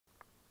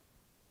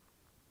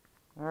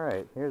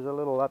Alright, here's a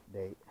little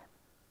update.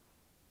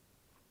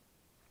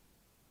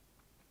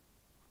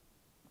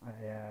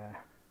 I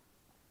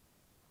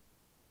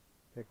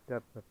picked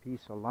up a piece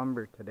of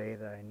lumber today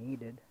that I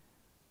needed.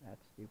 That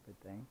stupid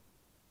thing.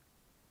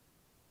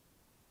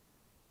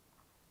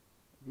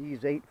 These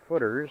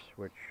 8-footers,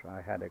 which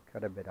I had to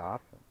cut a bit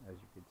off. As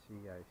you can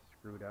see, I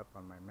screwed up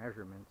on my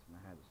measurements and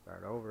I had to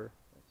start over.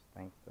 That's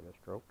thanks to the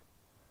stroke.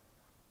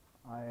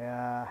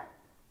 I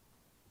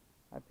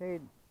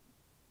paid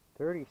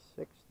 $36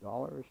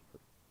 for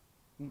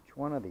each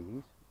one of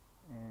these,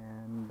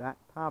 and that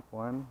top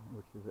one,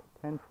 which is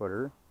a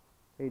 10-footer,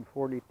 paid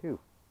 $42.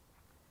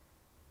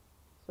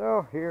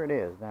 So here it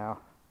is. Now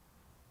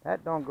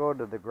that don't go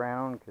to the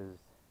ground because,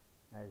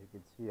 as you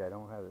can see, I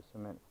don't have a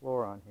cement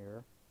floor on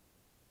here.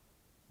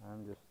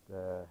 I'm just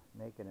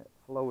making it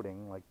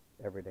floating like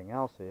everything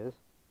else is.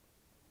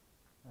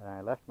 And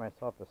I left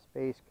myself a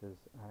space because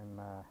I'm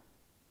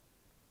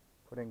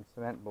putting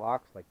cement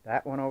blocks like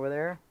that one over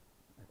there.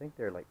 I think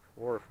they're like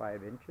 4 or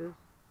 5 inches.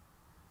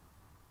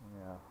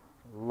 Yeah,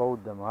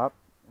 load them up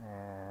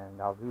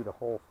and I'll do the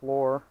whole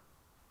floor,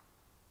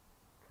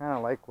 kind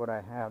of like what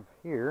I have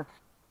here.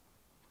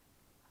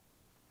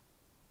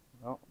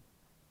 Well,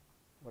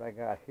 what I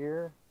got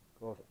here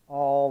goes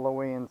all the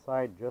way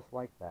inside just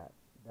like that.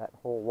 That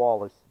whole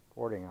wall is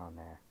supporting on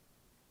there.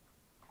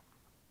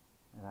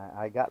 And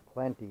I got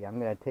plenty. I'm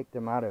going to take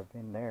them out of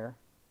in there.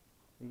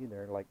 See,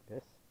 they're like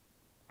this.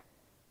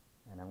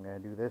 And I'm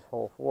going to do this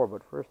whole floor,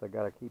 but first I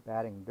got to keep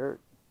adding dirt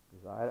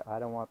because I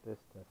don't want this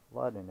to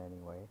flood in any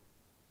way.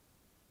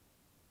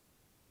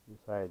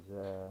 Besides,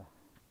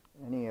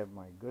 any of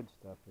my good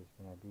stuff is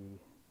going to be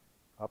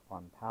up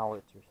on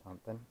pallets or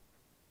something.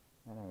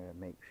 And I'm going to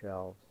make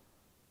shelves.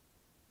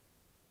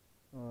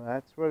 Well,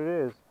 that's what it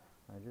is.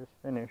 I just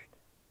finished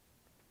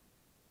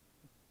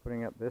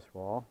putting up this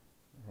wall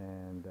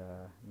and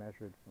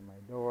measured for my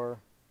door.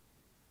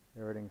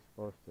 Everything's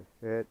supposed to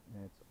fit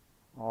and it's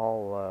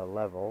all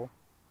level.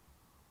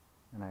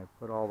 And I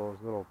put all those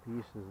little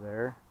pieces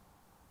there.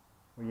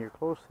 When you're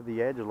close to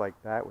the edge like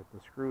that with the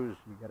screws,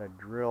 you got to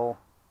drill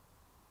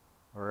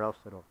or else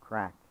it'll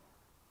crack.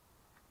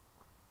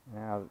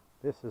 Now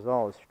this is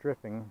all the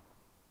stripping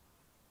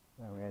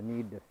that I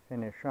need to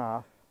finish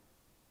off.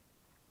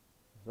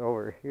 So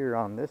over here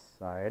on this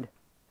side,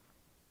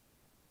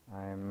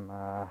 I'm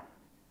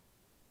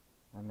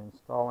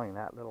installing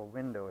that little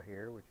window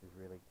here, which is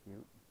really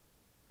cute.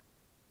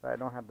 But I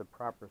don't have the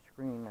proper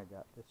screen. I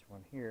got this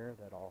one here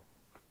that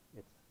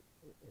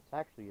it's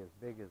actually as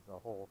big as the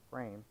whole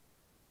frame.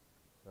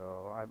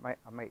 So I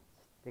might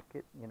stick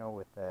it, you know,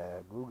 with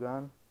a glue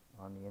gun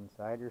on the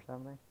inside or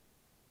something.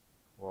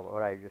 Well,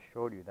 what I just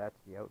showed you, that's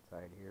the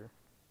outside here.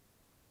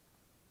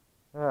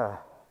 I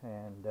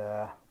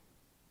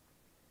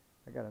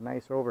got a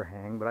nice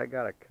overhang, but I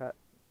got to cut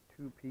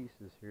 2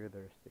 pieces here that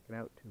are sticking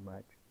out too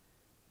much.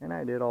 And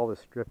I did all the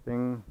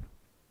stripping,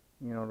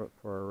 you know,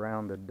 for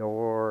around the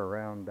door,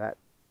 around that.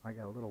 I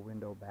got a little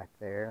window back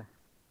there.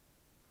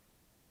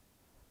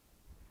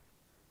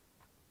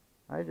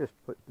 I just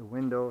put the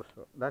window,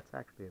 so that's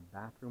actually a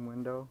bathroom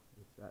window.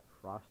 It's that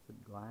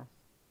frosted glass.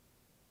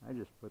 I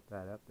just put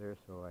that up there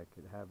so I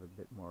could have a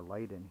bit more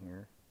light in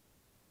here.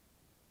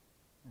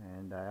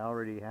 And I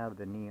already have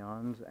the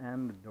neons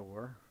and the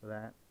door for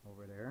that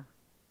over there.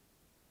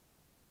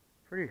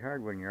 It's pretty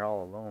hard when you're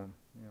all alone,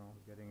 you know,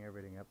 getting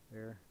everything up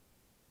there.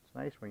 It's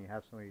nice when you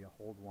have somebody to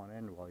hold one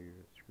end while you're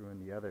screwing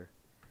the other.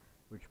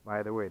 Which,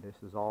 by the way,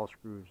 this is all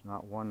screws,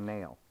 not one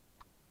nail.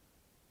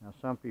 Now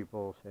some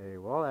people say,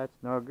 well,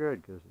 that's no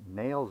good because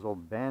nails will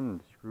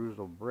bend, screws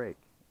will break.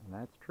 And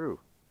that's true.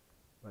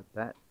 But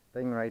that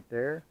thing right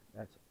there,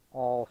 that's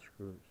all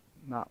screws,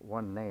 not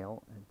one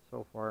nail. And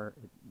so far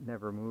it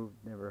never moved,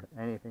 never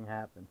anything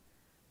happened.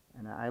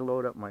 And I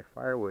load up my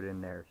firewood in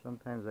there.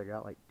 Sometimes I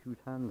got like 2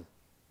 tons.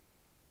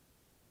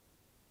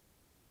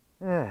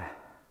 I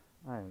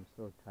am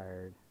so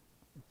tired.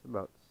 It's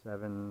about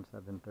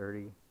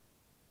 7:30.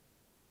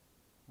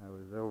 I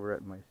was over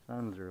at my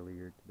son's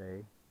earlier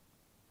today.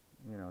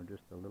 You know,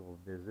 just a little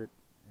visit,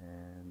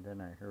 and then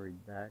I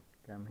hurried back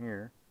to come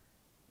here.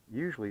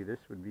 Usually this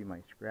would be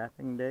my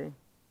scrapping day,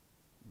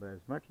 but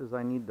as much as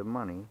I need the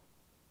money,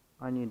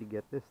 I need to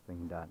get this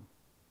thing done.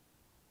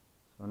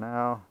 So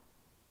now,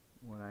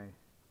 when I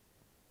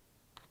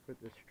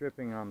put the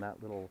stripping on that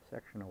little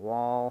section of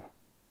wall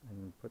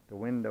and put the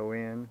window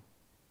in,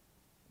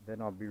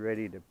 then I'll be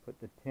ready to put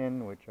the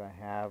tin, which I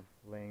have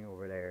laying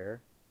over there.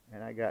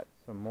 And I got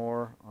some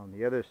more on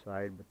the other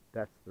side, but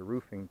that's the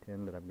roofing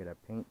tin that I'm going to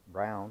paint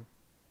brown.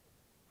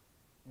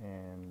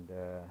 And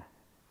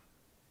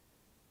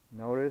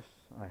notice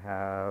I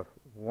have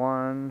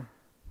one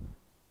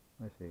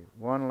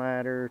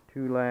ladder,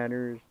 2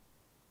 ladders,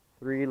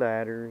 3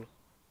 ladders.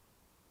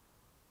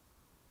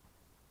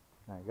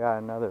 I got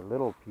another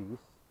little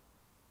piece.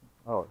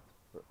 Oh,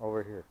 it's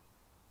over here.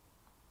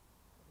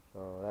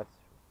 So that's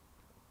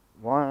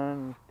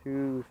 1,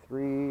 2,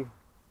 3,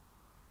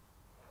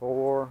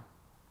 4,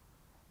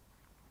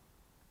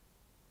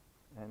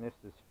 and this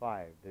is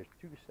 5. There's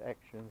 2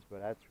 sections, but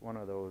that's one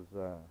of those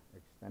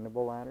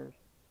extendable ladders.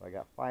 So I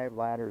got 5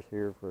 ladders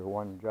here for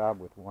one job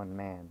with one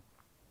man.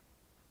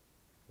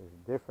 There's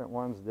different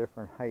ones,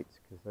 different heights,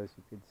 because as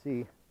you can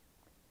see,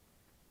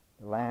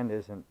 the land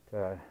isn't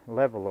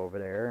level over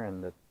there,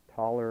 and the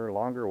taller,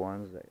 longer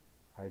ones,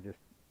 I just,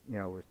 you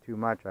know, it was too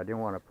much. I didn't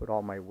want to put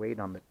all my weight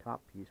on the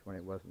top piece when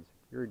it wasn't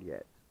secured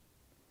yet,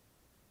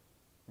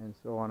 and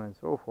so on and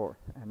so forth.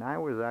 And I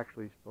was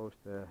actually supposed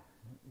to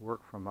work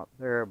from up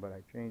there, but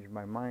I changed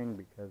my mind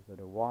because of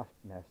the wasp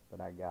nest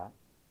that I got.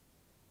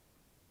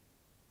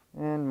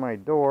 And my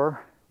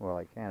door, well,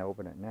 I can't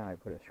open it now. I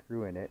put a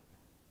screw in it.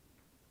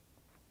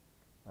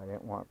 I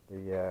didn't want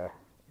the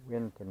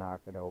wind to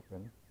knock it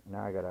open.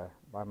 Now I gotta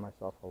buy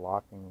myself a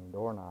locking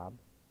doorknob.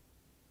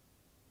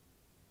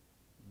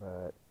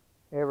 But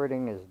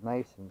everything is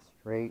nice and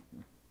straight.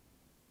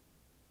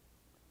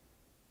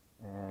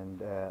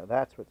 And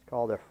that's what's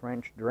called a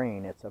French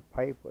drain. It's a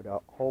pipe with a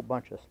whole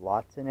bunch of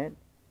slots in it.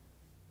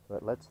 So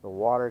it lets the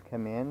water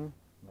come in.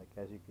 Like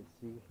as you can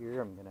see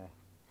here, I'm gonna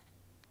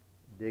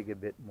dig a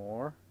bit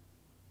more.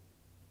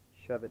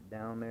 Shove it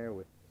down there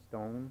with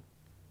stone.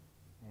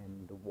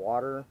 And the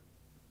water,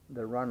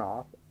 the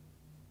runoff,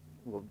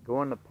 will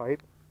go in the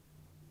pipe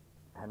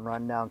and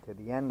run down to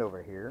the end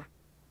over here.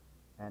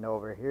 And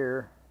over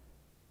here,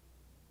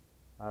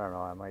 I don't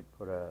know, I might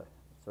put a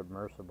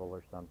submersible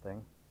or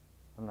something.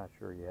 I'm not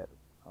sure yet.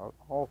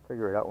 I'll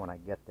figure it out when I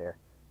get there,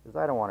 because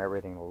I don't want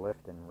everything to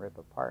lift and rip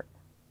apart.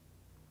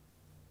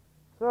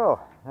 So,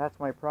 that's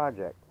my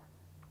project.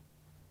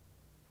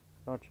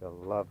 Don't you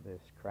love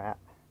this crap?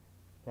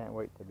 Can't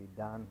wait to be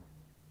done.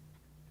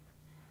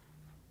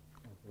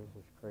 This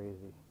is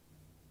crazy.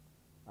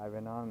 I've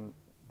been on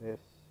this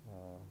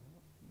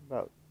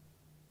about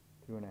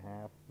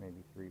 2.5,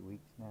 maybe 3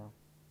 weeks now.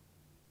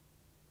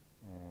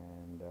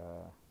 And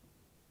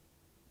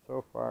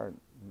so far,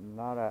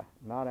 not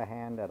a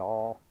hand at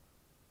all.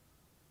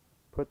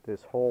 Put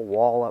this whole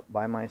wall up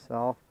by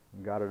myself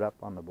and got it up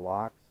on the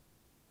blocks.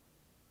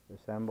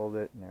 Assembled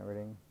it and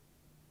everything.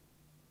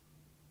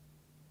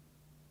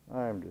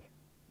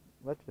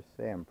 Let's just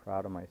say I'm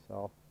proud of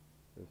myself.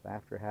 Because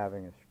after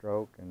having a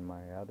stroke and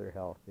my other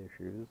health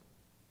issues,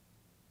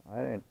 I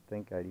didn't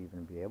think I'd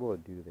even be able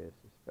to do this,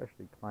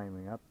 especially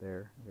climbing up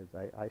there,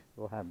 because I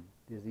still have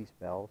dizzy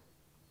spells.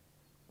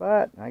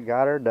 But I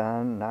got her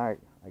done. Now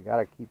I got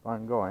to keep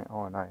on going.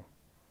 Oh, and I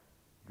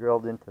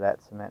drilled into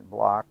that cement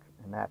block,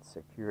 and that's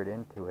secured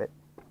into it,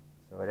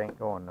 so it ain't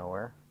going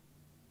nowhere.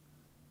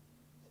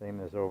 Same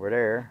as over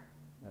there.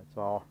 That's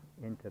all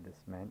into the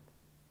cement.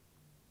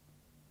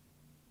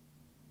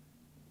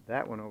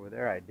 That one over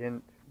there I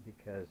didn't,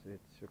 because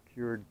it's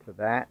secured to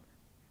that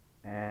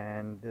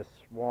and this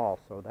wall,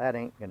 so that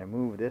ain't gonna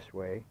move this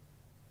way,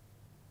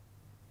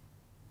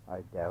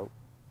 I doubt.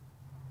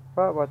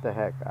 But what the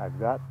heck, I've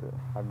got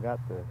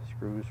the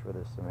screws for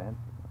the cement.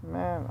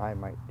 Man, I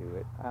might do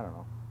it. I don't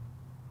know.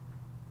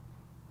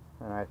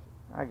 And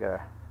I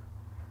gotta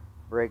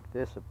break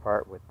this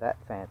apart with that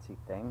fancy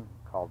thing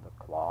called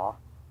the claw,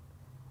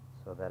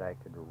 so that I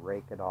could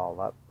rake it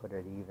all up, put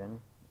it even,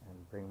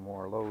 and bring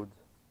more loads.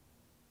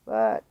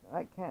 But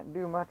I can't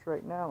do much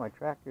right now. My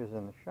tractor's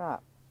in the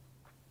shop.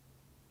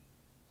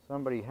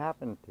 Somebody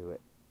happened to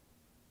it.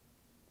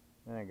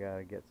 Then I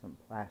gotta get some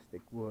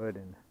plastic wood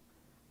and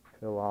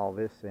fill all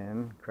this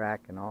in,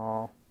 crack and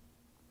all.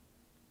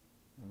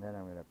 And then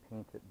I'm gonna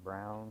paint it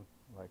brown,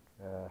 like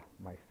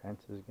my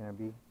fence is gonna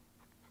be.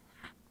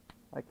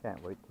 I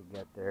can't wait to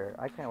get there.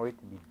 I can't wait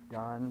to be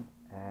done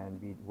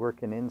and be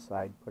working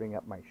inside, putting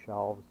up my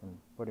shelves and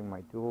putting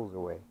my tools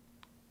away.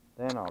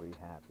 Then I'll be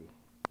happy.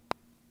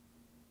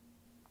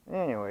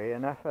 Anyway,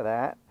 enough of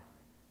that.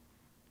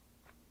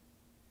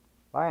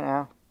 Bye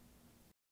now.